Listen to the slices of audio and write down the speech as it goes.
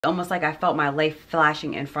Almost like I felt my life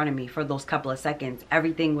flashing in front of me for those couple of seconds.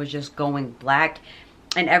 Everything was just going black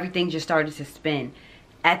and everything just started to spin.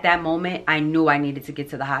 At that moment, I knew I needed to get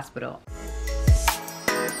to the hospital.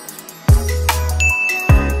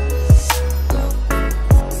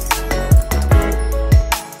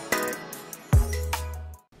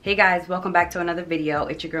 Hey guys, welcome back to another video.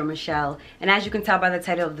 It's your girl Michelle, and as you can tell by the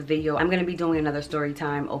title of the video, I'm going to be doing another story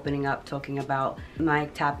time, opening up, talking about my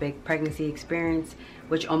ectopic pregnancy experience,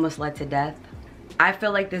 which almost led to death. I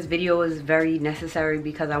feel like this video is very necessary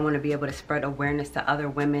because I want to be able to spread awareness to other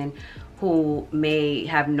women who may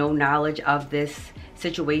have no knowledge of this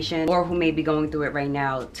situation or who may be going through it right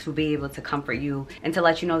now, to be able to comfort you and to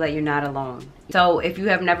let you know that you're not alone. So if you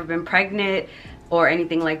have never been pregnant or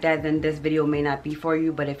anything like that, then this video may not be for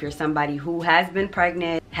you. But if you're somebody who has been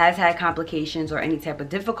pregnant, has had complications or any type of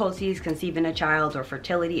difficulties conceiving a child or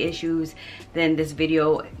fertility issues, then this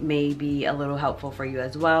video may be a little helpful for you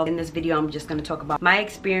as well. In this video, I'm just gonna talk about my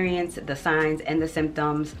experience, the signs and the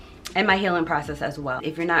symptoms, and my healing process as well.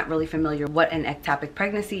 If you're not really familiar what an ectopic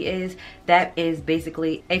pregnancy is, that is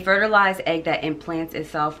basically a fertilized egg that implants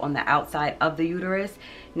itself on the outside of the uterus.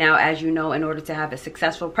 Now, as you know, in order to have a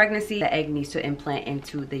successful pregnancy, the egg needs to implant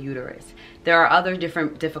into the uterus. There are other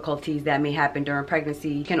different difficulties that may happen during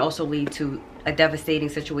pregnancy. It can also lead to a devastating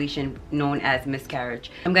situation known as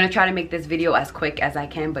miscarriage. I'm gonna try to make this video as quick as I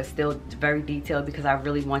can, but still very detailed, because I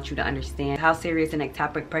really want you to understand how serious an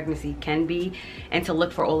ectopic pregnancy can be and to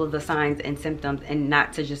look for all of the signs and symptoms and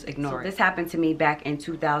not to just ignore it. This happened to me back in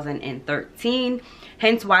 2013,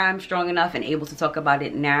 hence why I'm strong enough and able to talk about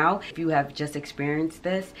it now. If you have just experienced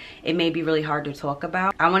this, it may be really hard to talk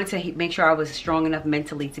about. I wanted to make sure I was strong enough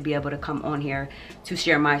mentally to be able to come on here to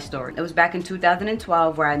share my story. It was back in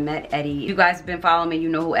 2012 where I met Eddie. If you guys have been following me, you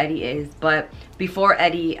know who Eddie is. But before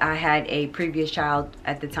Eddie, I had a previous child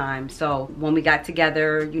at the time. So when we got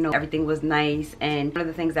together, you know, everything was nice. And one of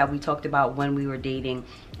the things that we talked about when we were dating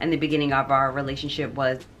in the beginning of our relationship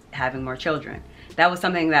was having more children. That was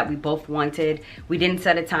something that we both wanted. We didn't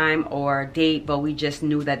set a time or date, but we just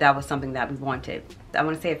knew that that was something that we wanted. I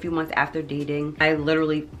want to say a few months after dating, I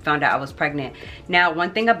literally found out I was pregnant. Now,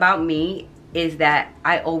 one thing about me is that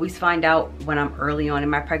I always find out when I'm early on in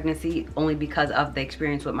my pregnancy, only because of the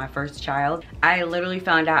experience with my first child. I literally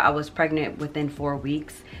found out I was pregnant within 4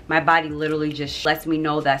 weeks. My body literally just lets me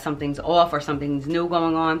know that something's off or something's new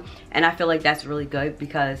going on. And I feel like that's really good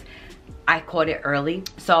because I caught it early.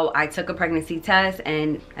 So I took a pregnancy test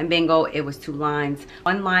and bingo, it was 2 lines.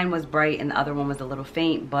 One line was bright and the other one was a little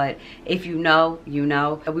faint, but if you know, you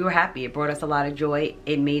know. We were happy. It brought us a lot of joy.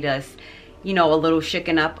 It made us, you know, a little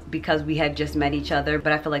shaken up because we had just met each other,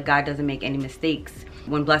 but I feel like God doesn't make any mistakes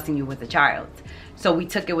when blessing you with a child. So we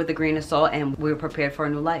took it with a grain of salt and we were prepared for a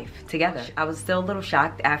new life together. I was still a little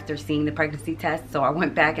shocked after seeing the pregnancy test, so I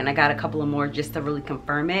went back and I got a couple of more just to really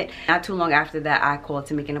confirm it. Not too long after that, I called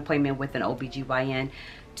to make an appointment with an OBGYN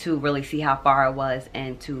to really see how far I was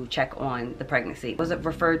and to check on the pregnancy. I was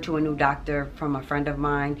referred to a new doctor from a friend of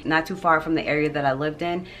mine, not too far from the area that I lived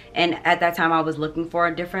in. And at that time I was looking for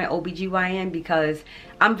a different OBGYN because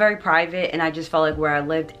I'm very private and I just felt like where I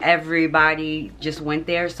lived, everybody just went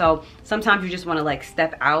there. So sometimes you just want to like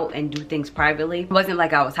step out and do things privately. It wasn't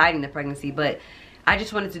like I was hiding the pregnancy, but I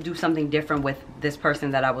just wanted to do something different with this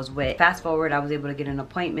person that I was with. Fast forward, I was able to get an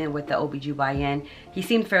appointment with the OBGYN. He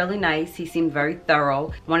seemed fairly nice. He seemed very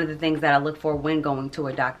thorough. One of the things that I look for when going to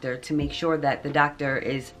a doctor, to make sure that the doctor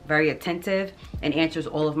is very attentive and answers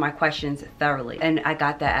all of my questions thoroughly. And I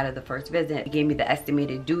got that out of the first visit. He gave me the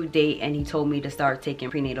estimated due date and he told me to start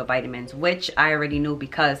taking prenatal vitamins, which I already knew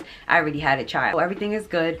because I already had a child. So everything is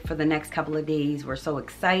good for the next couple of days. We're so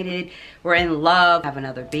excited. We're in love, have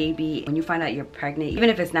another baby. When you find out you're pregnant, even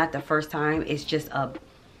if it's not the first time, it's just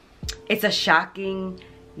it's a shocking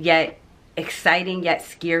yet exciting yet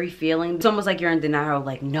scary feeling. It's almost like you're in denial,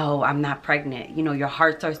 like, no, I'm not pregnant. You know, your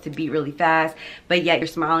heart starts to beat really fast, but yet you're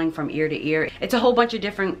smiling from ear to ear. It's a whole bunch of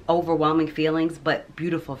different overwhelming feelings, but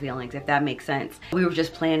beautiful feelings, if that makes sense. We were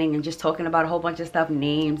just planning and just talking about a whole bunch of stuff,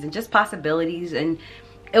 names and just possibilities, and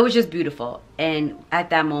it was just beautiful. And at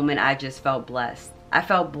that moment, I just felt blessed. I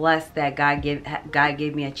felt blessed that God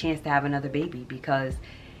gave me a chance to have another baby, because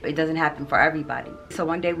it doesn't happen for everybody. So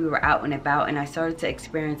one day we were out and about and I started to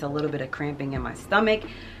experience a little bit of cramping in my stomach,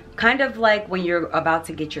 kind of like when you're about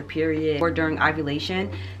to get your period or during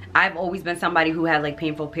ovulation. I've always been somebody who had like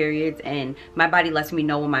painful periods, and my body lets me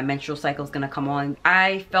know when my menstrual cycle is gonna come on.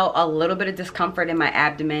 I felt a little bit of discomfort in my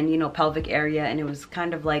abdomen, you know, pelvic area, and it was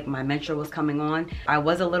kind of like my menstrual was coming on. I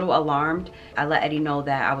was a little alarmed. I let Eddie know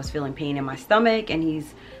that I was feeling pain in my stomach, and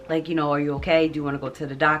he's like, you know, are you okay? Do you want to go to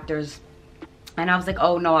the doctors? And I was like,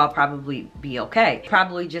 oh no, I'll probably be okay.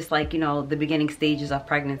 Probably just like, you know, the beginning stages of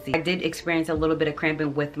pregnancy. I did experience a little bit of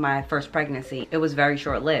cramping with my first pregnancy. It was very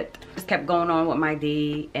short-lived. Just kept going on with my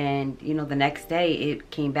day, and you know, the next day it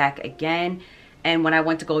came back again. And when I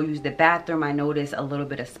went to go use the bathroom, I noticed a little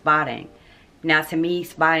bit of spotting. Now, to me,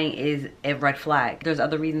 spotting is a red flag. There's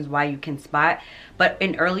other reasons why you can spot, but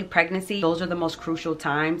in early pregnancy, those are the most crucial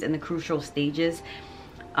times and the crucial stages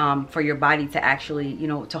for your body to actually, you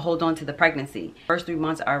know, to hold on to the pregnancy. First 3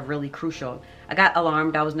 months are really crucial. I got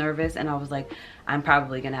alarmed, I was nervous, and I was like, I'm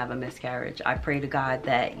probably gonna have a miscarriage. I pray to God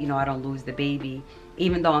that, you know, I don't lose the baby,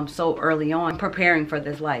 even though I'm so early on preparing for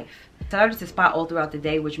this life. So I started to spot all throughout the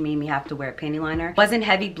day, which made me have to wear a panty liner. It wasn't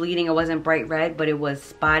heavy bleeding, it wasn't bright red, but it was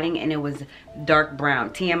spotting, and it was dark brown.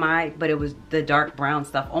 TMI, but it was the dark brown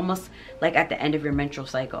stuff, almost like at the end of your menstrual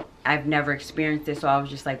cycle. I've never experienced this, so I was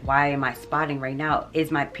just like, why am I spotting right now?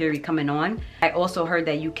 Is my period coming on? I also heard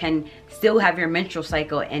that you can still have your menstrual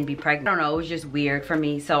cycle and be pregnant. I don't know, it was just weird for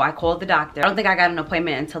me. So I called the doctor. I don't think I got an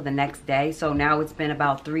appointment until the next day. So now it's been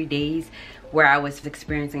about 3 days where I was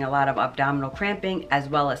experiencing a lot of abdominal cramping as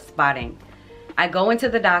well as spotting. I go into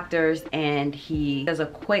the doctor's and he does a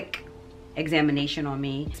quick examination on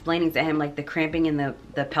me, explaining to him like the cramping and the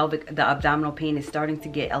abdominal pain is starting to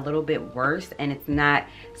get a little bit worse and it's not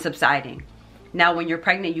subsiding. Now, when you're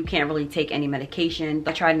pregnant, you can't really take any medication.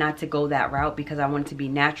 I tried not to go that route because I wanted to be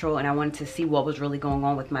natural and I wanted to see what was really going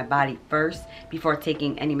on with my body first before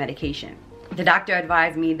taking any medication. The doctor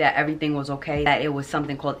advised me that everything was okay, that it was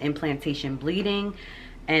something called implantation bleeding,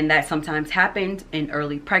 and that sometimes happened in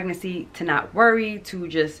early pregnancy, to not worry, to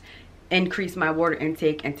just increase my water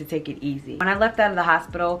intake and to take it easy. When I left out of the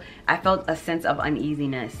hospital, I felt a sense of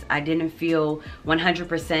uneasiness. I didn't feel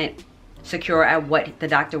 100% secure at what the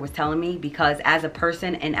doctor was telling me, because as a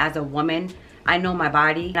person and as a woman, I know my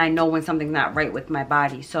body and I know when something's not right with my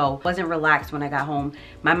body. So I wasn't relaxed when I got home.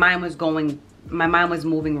 My mind was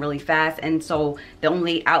moving really fast, and so the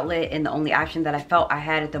only outlet and the only option that I felt I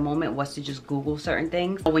had at the moment was to just Google certain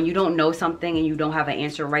things. When you don't know something and you don't have an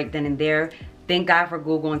answer right then and there, thank God for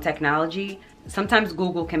Google and technology. Sometimes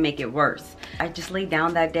Google can make it worse. I just laid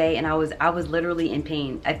down that day and I was literally in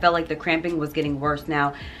pain. I felt like the cramping was getting worse.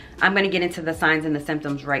 Now, I'm gonna get into the signs and the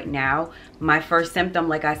symptoms right now. My first symptom,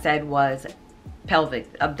 like I said, was pelvic,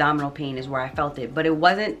 abdominal pain is where I felt it, but it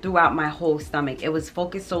wasn't throughout my whole stomach. It was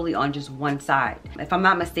focused solely on just one side. If I'm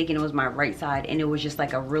not mistaken, it was my right side, and it was just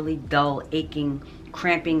like a really dull, aching,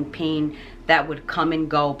 cramping pain that would come and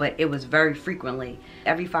go, but it was very frequently.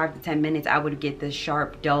 Every 5 to 10 minutes, I would get this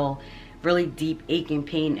sharp, dull, really deep aching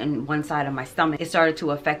pain in one side of my stomach. It started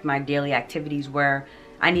to affect my daily activities where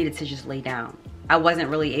I needed to just lay down. I wasn't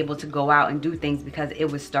really able to go out and do things because it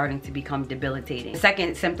was starting to become debilitating. The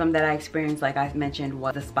second symptom that I experienced, like I mentioned,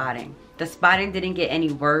 was the spotting. The spotting didn't get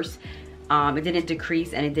any worse. It didn't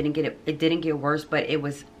decrease, and it didn't get worse, but it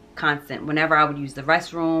was constant. Whenever I would use the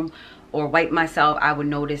restroom or wipe myself, I would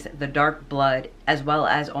notice the dark blood as well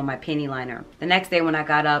as on my panty liner. The next day when I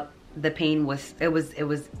got up, the pain was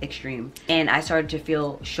extreme, and I started to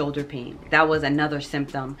feel shoulder pain. That was another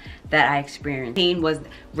symptom that I experienced. Pain was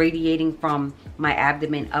radiating from my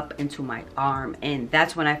abdomen up into my arm, and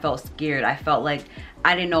that's when I felt scared. I felt like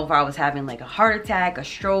I didn't know if I was having like a heart attack, a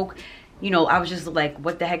stroke. You know, I was just like,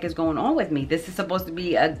 what the heck is going on with me? This is supposed to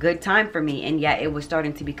be a good time for me, and yet it was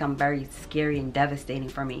starting to become very scary and devastating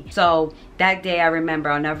for me. So that day, I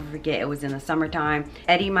remember, I'll never forget, it was in the summertime.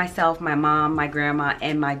 Eddie, myself, my mom, my grandma,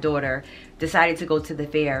 and my daughter decided to go to the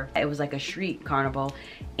fair. It was like a street carnival,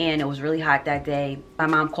 and it was really hot that day. My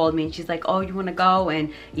mom called me and she's like, oh, you wanna go?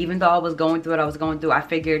 And even though I was going through what I was going through, I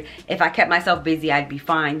figured if I kept myself busy, I'd be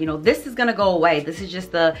fine. You know, this is gonna go away. This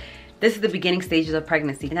is the beginning stages of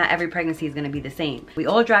pregnancy. Not every pregnancy is gonna be the same. We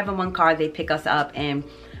all drive in one car, they pick us up, and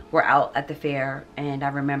we're out at the fair. And I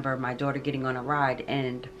remember my daughter getting on a ride,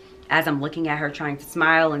 and as I'm looking at her trying to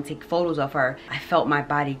smile and take photos of her, I felt my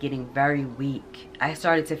body getting very weak. I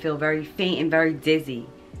started to feel very faint and very dizzy.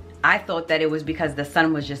 I thought that it was because the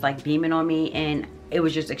sun was just like beaming on me and it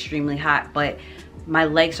was just extremely hot, but my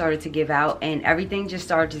legs started to give out and everything just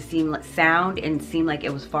started to seem like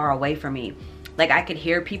it was far away from me. Like I could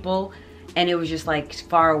hear people and it was just like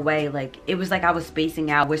far away. Like it was like I was spacing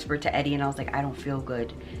out. I whispered to Eddie and I was like, I don't feel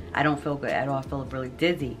good. I don't feel good at all. I feel really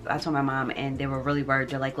dizzy. I told my mom and they were really worried.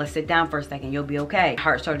 They're like, let's sit down for a second. You'll be okay. My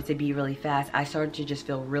heart started to beat really fast. I started to just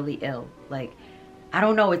feel really ill. Like, I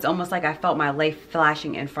don't know. It's almost like I felt my life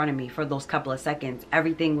flashing in front of me for those couple of seconds.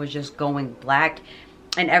 Everything was just going black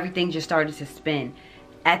and everything just started to spin.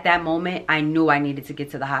 At that moment, I knew I needed to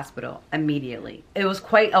get to the hospital immediately. It was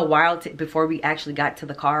quite a while before we actually got to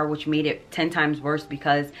the car, which made it 10 times worse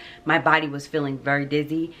because my body was feeling very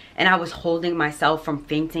dizzy and I was holding myself from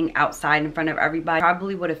fainting outside in front of everybody.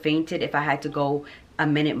 Probably would have fainted if I had to go a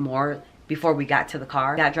minute more before we got to the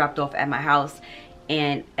car. Got dropped off at my house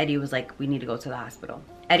and Eddie was like, we need to go to the hospital.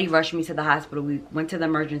 Eddie rushed me to the hospital. We went to the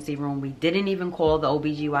emergency room. We didn't even call the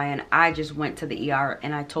OBGYN. I just went to the ER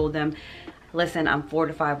and I told them, listen, I'm 4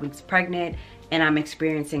 to 5 weeks pregnant and I'm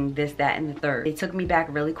experiencing this, that, and the third. They took me back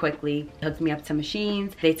really quickly, hooked me up to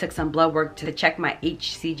machines. They took some blood work to check my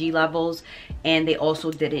HCG levels, and they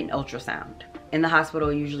also did an ultrasound. In the hospital,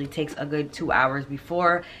 it usually takes a good 2 hours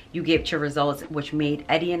before you get your results, which made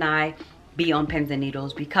Eddie and I be on pins and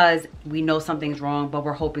needles because we know something's wrong, but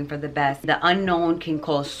we're hoping for the best. The unknown can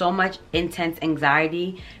cause so much intense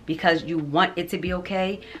anxiety because you want it to be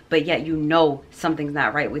okay, but yet you know something's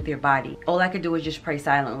not right with your body. All I could do was just pray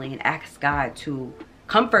silently and ask God to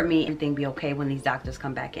comfort me and everything be okay when these doctors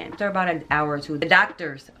come back in. After about an hour or two, the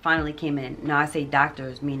doctors finally came in. Now I say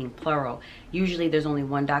doctors meaning plural. Usually there's only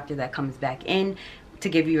one doctor that comes back in to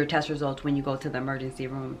give you your test results when you go to the emergency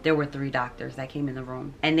room. There were 3 doctors that came in the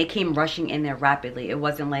room and they came rushing in there rapidly. It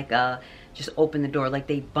wasn't like just open the door. Like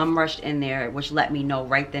they bum rushed in there, which let me know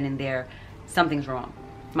right then and there something's wrong.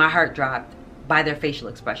 My heart dropped by their facial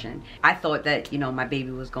expression. I thought that, you know, my baby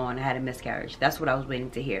was gone. I had a miscarriage. That's what I was waiting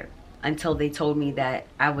to hear, until they told me that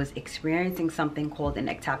I was experiencing something called an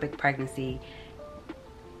ectopic pregnancy,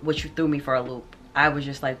 which threw me for a loop. I was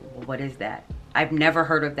just like, well, what is that? I've never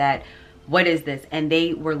heard of that. What is this? And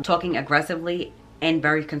they were talking aggressively and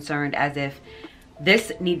very concerned, as if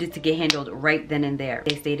this needed to get handled right then and there.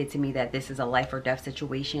 They stated to me that this is a life or death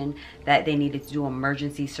situation, that they needed to do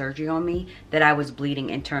emergency surgery on me, that I was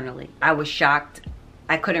bleeding internally. I was shocked.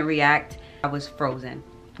 I couldn't react. I was frozen.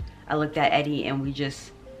 I looked at Eddie and we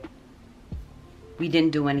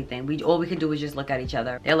didn't do anything. All we could do was just look at each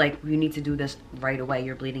other. They're like, you need to do this right away.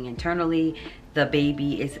 You're bleeding internally. The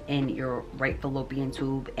baby is in your right fallopian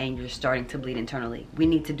tube and you're starting to bleed internally. We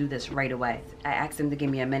need to do this right away. I asked them to give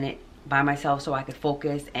me a minute by myself so I could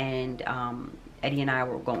focus, and Eddie and I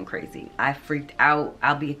were going crazy. I freaked out.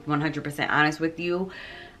 I'll be 100% honest with you.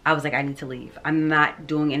 I was like, I need to leave. I'm not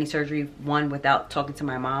doing any surgery, 1, without talking to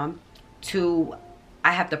my mom. 2,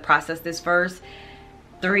 I have to process this first.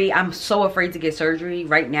 3, I'm so afraid to get surgery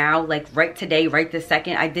right now, like right today, right this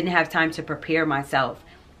second. I didn't have time to prepare myself.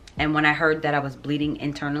 And when I heard that I was bleeding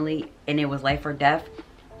internally and it was life or death,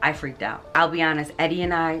 I freaked out. I'll be honest, Eddie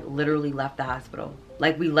and I literally left the hospital.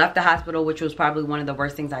 Like, we left the hospital, which was probably one of the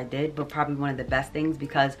worst things I did, but probably one of the best things,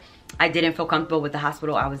 because I didn't feel comfortable with the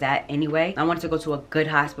hospital I was at anyway. I wanted to go to a good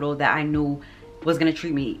hospital that I knew was gonna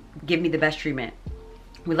treat me, give me the best treatment.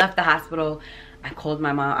 We left the hospital. I called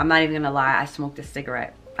my mom. I'm not even gonna lie, I smoked a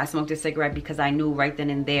cigarette. I smoked a cigarette because I knew right then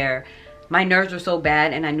and there my nerves were so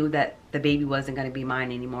bad, and I knew that the baby wasn't gonna be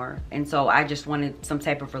mine anymore. And so I just wanted some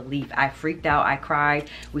type of relief. I freaked out, I cried,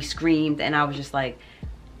 we screamed, and I was just like,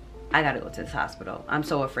 I gotta go to this hospital. I'm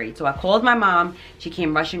so afraid. So I called my mom. She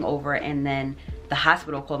came rushing over, and then the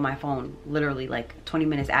hospital called my phone literally like 20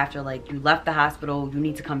 minutes after, like, you left the hospital, you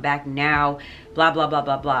need to come back now, blah, blah, blah,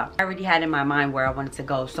 blah, blah. I already had in my mind where I wanted to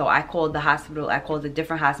go. So I called the hospital. I called a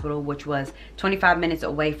different hospital, which was 25 minutes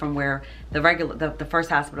away from where the first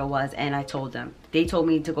hospital was, and I told them. They told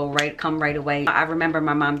me to come right away. I remember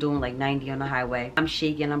my mom doing like 90 on the highway. I'm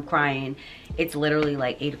shaking, I'm crying. It's literally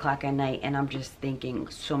like 8 o'clock at night, and I'm just thinking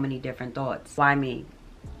so many different thoughts. Why me?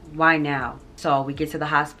 Why now? So we get to the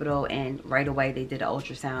hospital, and right away they did an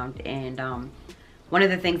ultrasound. And one of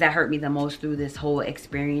the things that hurt me the most through this whole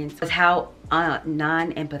experience was how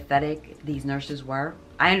non-empathetic these nurses were.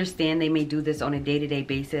 I understand they may do this on a day-to-day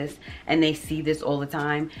basis and they see this all the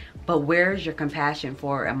time, but where's your compassion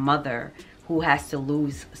for a mother who has to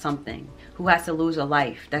lose something, who has to lose a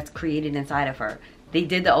life that's created inside of her? They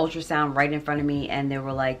did the ultrasound right in front of me, and they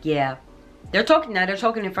were like, yeah, they're talking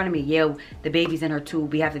in front of me. Yeah, the baby's in her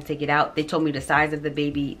tube, we have to take it out. They told me the size of the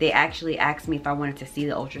baby. They actually asked me if I wanted to see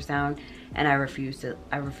the ultrasound, and I refused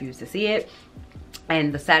to see it.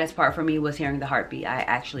 And the saddest part for me was hearing the heartbeat. I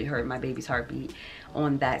actually heard my baby's heartbeat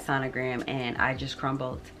on that sonogram, and I just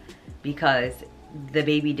crumbled because the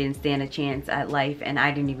baby didn't stand a chance at life, and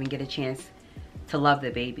I didn't even get a chance to love the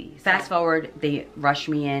baby. Fast forward, they rushed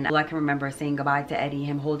me in. All I can remember is saying goodbye to Eddie,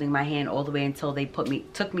 him holding my hand all the way until they took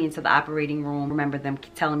me into the operating room. I remember them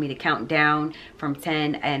telling me to count down from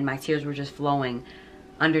 10, and my tears were just flowing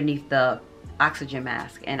underneath the oxygen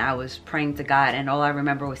mask, and I was praying to God, and all I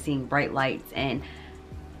remember was seeing bright lights, and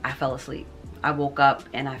I fell asleep. I woke up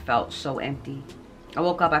and I felt so empty. I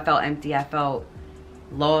woke up, I felt empty. I felt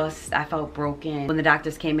lost. I felt broken. When the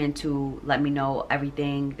doctors came in to let me know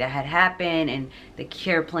everything that had happened and the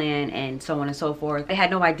care plan and so on and so forth, they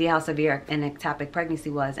had no idea how severe an ectopic pregnancy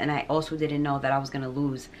was, and I also didn't know that I was going to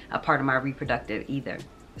lose a part of my reproductive either.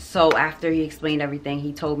 So after he explained everything,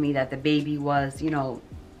 he told me that the baby was, you know,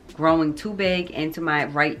 growing too big into my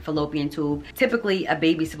right fallopian tube. Typically, a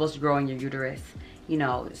baby's supposed to grow in your uterus, you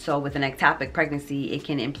know, so with an ectopic pregnancy, it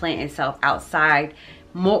can implant itself outside,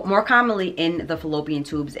 more commonly in the fallopian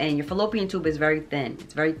tubes, and your fallopian tube is very thin.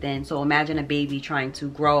 It's very thin. So imagine a baby trying to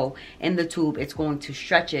grow in the tube. It's going to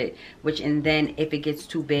stretch it, and then if it gets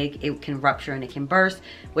too big, it can rupture and it can burst,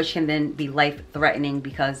 which can then be life-threatening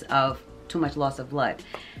because of too much loss of blood.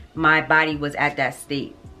 My body was at that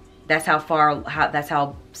state. That's that's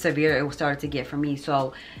how severe it started to get for me.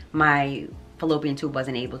 So my fallopian tube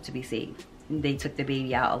wasn't able to be saved. They took the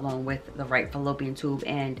baby out along with the right fallopian tube,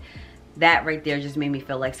 and that right there just made me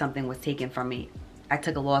feel like something was taken from me. I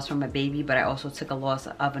took a loss from a baby, but I also took a loss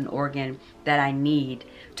of an organ that I need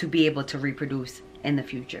to be able to reproduce in the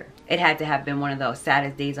future. It had to have been one of those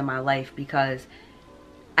saddest days of my life because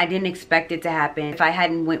I didn't expect it to happen. If I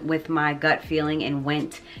hadn't went with my gut feeling and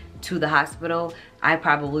went to the hospital, I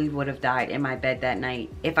probably would have died in my bed that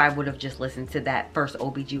night if I would have just listened to that first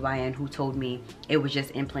OBGYN who told me it was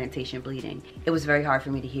just implantation bleeding. It was very hard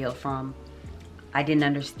for me to heal from. I didn't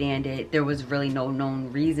understand it. There was really no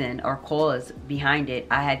known reason or cause behind it.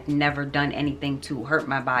 I had never done anything to hurt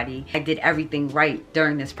my body. I did everything right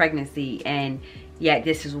during this pregnancy, and yet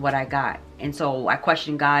this is what I got. And so I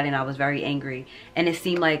questioned God, and I was very angry. And it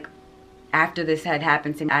seemed like after this had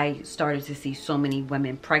happened to me, I started to see so many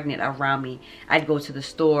women pregnant around me. I'd go to the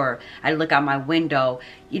store, I'd look out my window,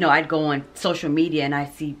 you know, I'd go on social media and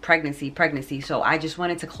I'd see pregnancy. So I just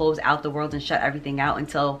wanted to close out the world and shut everything out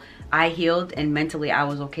until I healed and mentally I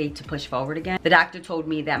was okay to push forward again. The doctor told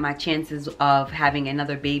me that my chances of having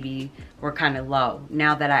another baby were kind of low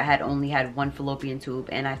now that I had only had one fallopian tube,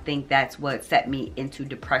 and I think that's what set me into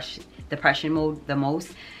depression mode the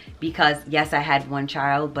most, because yes, I had one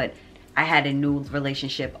child, but I had a new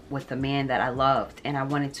relationship with the man that I loved, and I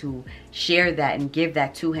wanted to share that and give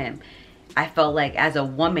that to him. I felt like as a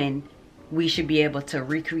woman, we should be able to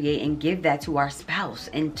recreate and give that to our spouse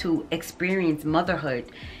and to experience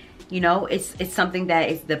motherhood. You know, it's something that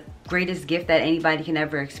is the greatest gift that anybody can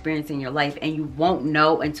ever experience in your life, and you won't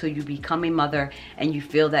know until you become a mother and you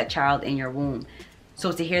feel that child in your womb.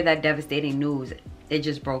 So to hear that devastating news, it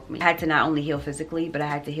just broke me. I had to not only heal physically, but I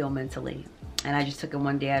had to heal mentally. And I just took it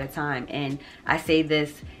one day at a time. And I say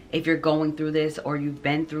this, if you're going through this or you've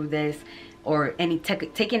been through this or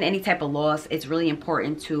taking any type of loss, it's really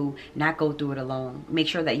important to not go through it alone. Make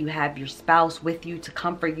sure that you have your spouse with you to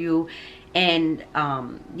comfort you. And,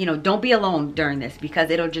 you know, don't be alone during this,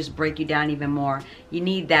 because it'll just break you down even more. You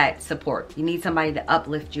need that support. You need somebody to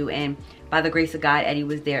uplift you. And by the grace of God, Eddie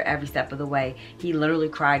was there every step of the way. He literally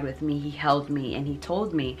cried with me. He held me and he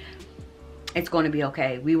told me, it's going to be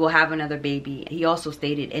okay. We will have another baby. He also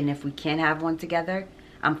stated, and if we can't have one together,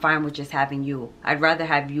 I'm fine with just having you. I'd rather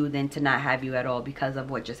have you than to not have you at all because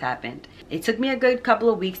of what just happened. It took me a good couple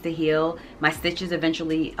of weeks to heal. My stitches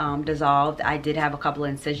eventually dissolved. I did have a couple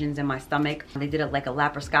of incisions in my stomach. They did it like a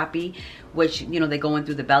laparoscopy, which, you know, they go in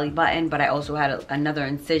through the belly button, but I also had another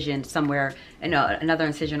incision somewhere, another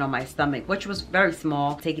incision on my stomach, which was very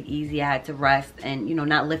small. Take it easy. I had to rest and, you know,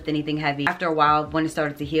 not lift anything heavy. After a while, when it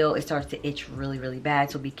started to heal, it started to itch really, really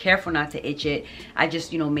bad. So be careful not to itch it. I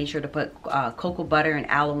just, you know, made sure to put cocoa butter and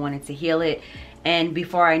aloe on it to heal it. And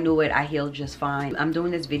before I knew it, I healed just fine. I'm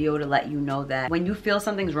doing this video to let you know that when you feel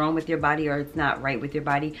something's wrong with your body or it's not right with your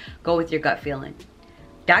body, go with your gut feeling.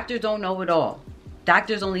 Doctors don't know it all.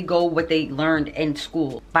 Doctors only go what they learned in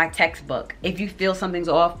school, by textbook. If you feel something's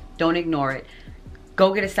off, don't ignore it.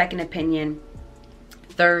 Go get a second opinion.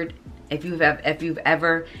 Third, if you've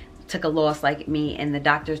ever took a loss like me and the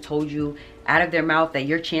doctors told you out of their mouth that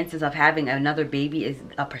your chances of having another baby is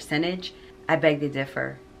a percentage, I beg to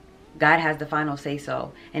differ. God has the final say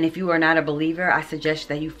so. And if you are not a believer, I suggest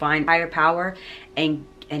that you find higher power and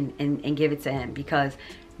give it to him, because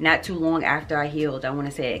not too long after I healed, I want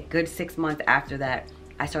to say a good 6 months after that,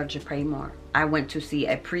 I started to pray more. I went to see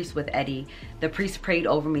a priest with Eddie. The priest prayed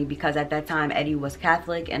over me because at that time Eddie was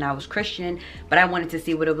Catholic and I was Christian, but I wanted to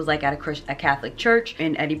see what it was like at a Catholic church,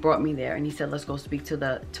 and Eddie brought me there and he said, let's go speak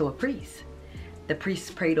to a priest. The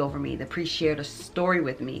priest prayed over me. The priest shared a story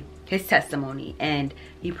with me, his testimony, and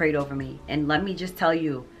he prayed over me. And let me just tell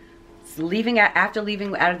you, after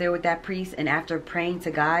leaving out of there with that priest and after praying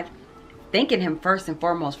to God, thanking him first and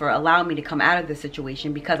foremost for allowing me to come out of this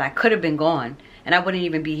situation, because I could have been gone and I wouldn't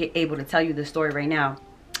even be able to tell you the story right now.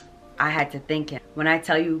 I had to thank him. When I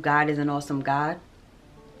tell you God is an awesome God,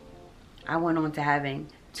 I went on to having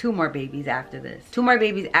 2 more babies after this. 2 more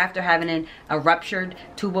babies after having a ruptured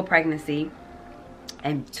tubal pregnancy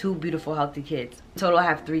and 2 beautiful healthy kids. In total, I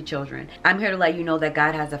have 3 children. I'm here to let you know that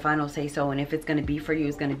God has the final say so, and if it's gonna be for you,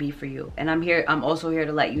 it's gonna be for you. And I'm also here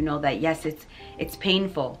to let you know that yes, it's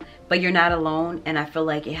painful, but you're not alone. And I feel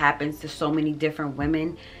like it happens to so many different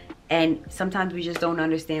women. And sometimes we just don't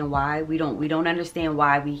understand why. We don't understand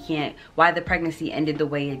why why the pregnancy ended the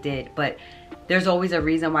way it did. But there's always a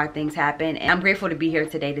reason why things happen. And I'm grateful to be here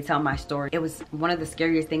today to tell my story. It was one of the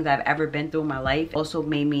scariest things I've ever been through in my life. It also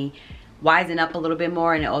made me wisen up a little bit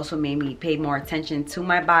more, and it also made me pay more attention to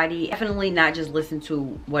my body. Definitely not just listen to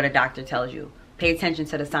what a doctor tells you. Pay attention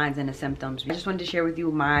to the signs and the symptoms. I just wanted to share with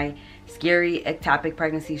you my scary ectopic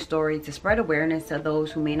pregnancy story to spread awareness to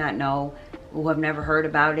those who may not know, who have never heard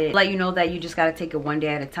about it. Let you know that you just gotta take it one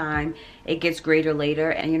day at a time. It gets greater later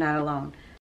and you're not alone.